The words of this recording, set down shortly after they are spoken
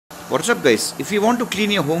What's up guys, if you want to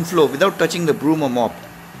clean your home floor without touching the broom or mop,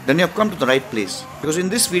 then you have come to the right place. Because in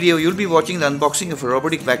this video you'll be watching the unboxing of a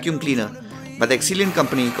robotic vacuum cleaner by the Exilient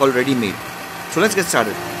company called ReadyMaid. So let's get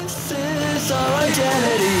started.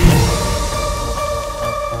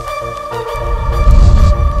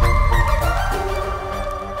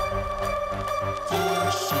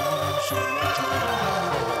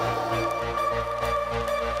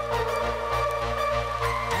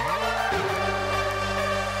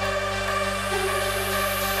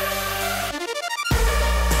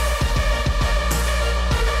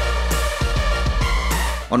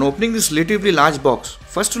 On opening this relatively large box,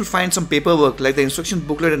 first you'll find some paperwork like the instruction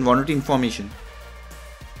booklet and warranty information,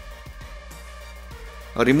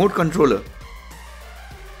 a remote controller,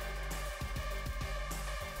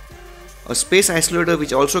 a space isolator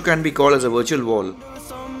which also can be called as a virtual wall,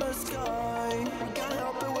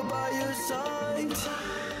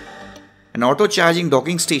 an auto charging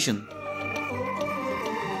docking station,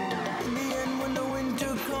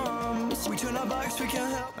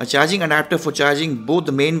 a charging adapter for charging both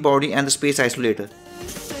the main body and the space isolator,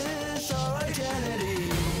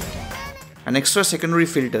 an extra secondary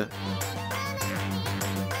filter,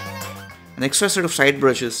 an extra set of side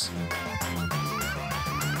brushes,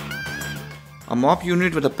 a mop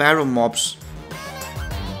unit with a pair of mops,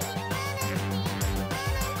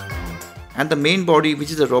 and the main body, which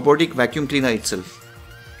is the robotic vacuum cleaner itself.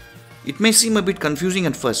 It may seem a bit confusing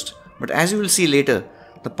at first, but as you will see later,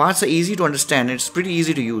 the parts are easy to understand and it's pretty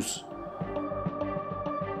easy to use.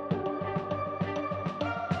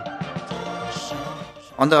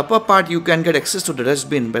 On the upper part you can get access to the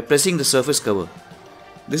dustbin by pressing the surface cover.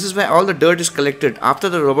 This is where all the dirt is collected after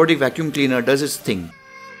the robotic vacuum cleaner does its thing.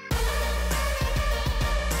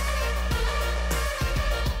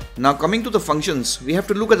 Now coming to the functions, we have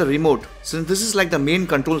to look at the remote since this is like the main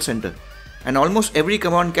control center and almost every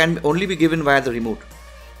command can only be given via the remote.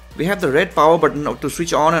 We have the red power button to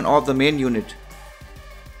switch on and off the main unit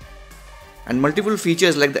and multiple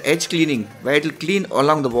features like the edge cleaning where it will clean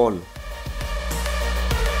along the wall.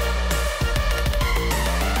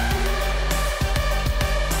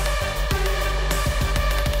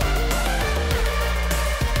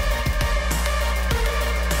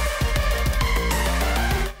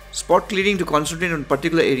 Spot cleaning to concentrate on a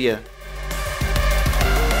particular area.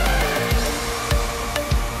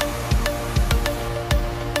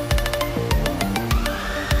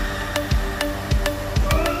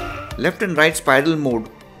 Left and right spiral mode,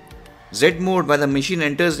 Z mode where the machine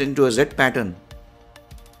enters into a Z pattern.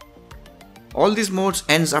 All these modes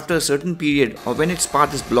ends after a certain period or when its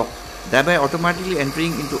path is blocked, thereby automatically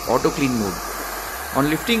entering into auto clean mode. On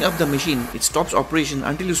lifting up the machine, it stops operation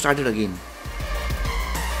until you start it again.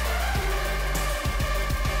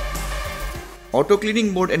 Auto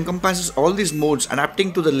cleaning mode encompasses all these modes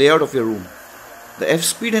adapting to the layout of your room. The F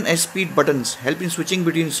speed and S speed buttons help in switching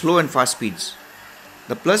between slow and fast speeds.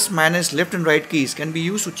 The plus, minus, left and right keys can be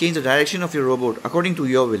used to change the direction of your robot according to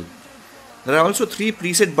your will. There are also 3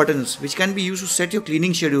 preset buttons which can be used to set your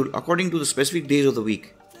cleaning schedule according to the specific days of the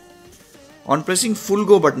week. On pressing full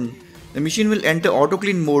go button, the machine will enter auto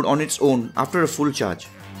clean mode on its own after a full charge.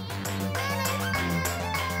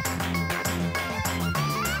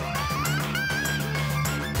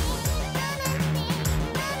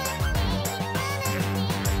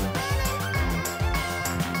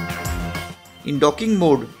 In docking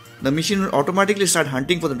mode, the machine will automatically start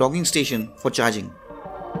hunting for the docking station for charging.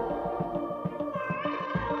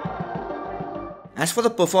 As for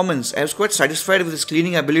the performance, I was quite satisfied with its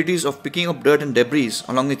cleaning abilities of picking up dirt and debris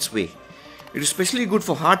along its way. It is especially good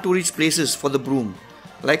for hard to reach places for the broom,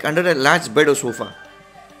 like under a large bed or sofa.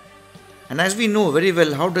 And as we know very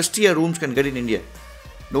well how dusty our rooms can get in India,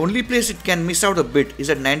 the only place it can miss out a bit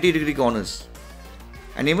is at 90-degree corners.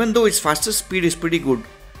 And even though its fastest speed is pretty good,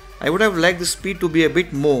 I would have liked the speed to be a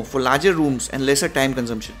bit more for larger rooms and lesser time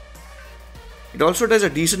consumption. It also does a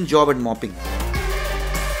decent job at mopping.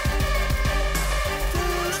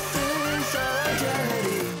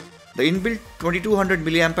 The inbuilt 2200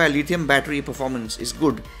 mAh lithium battery performance is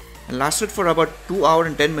good and lasted for about 2 hours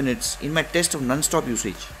and 10 minutes in my test of non-stop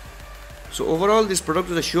usage. So overall this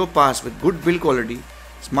product is a sure pass with good build quality,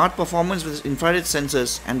 smart performance with infrared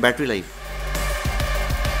sensors and battery life.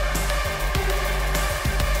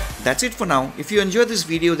 That's it for now. If you enjoyed this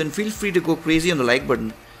video, then feel free to go crazy on the like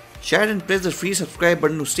button, share and press the free subscribe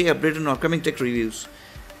button to stay updated on upcoming tech reviews.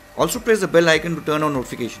 Also press the bell icon to turn on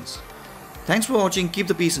notifications. Thanks for watching, keep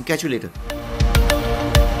the peace and catch you later.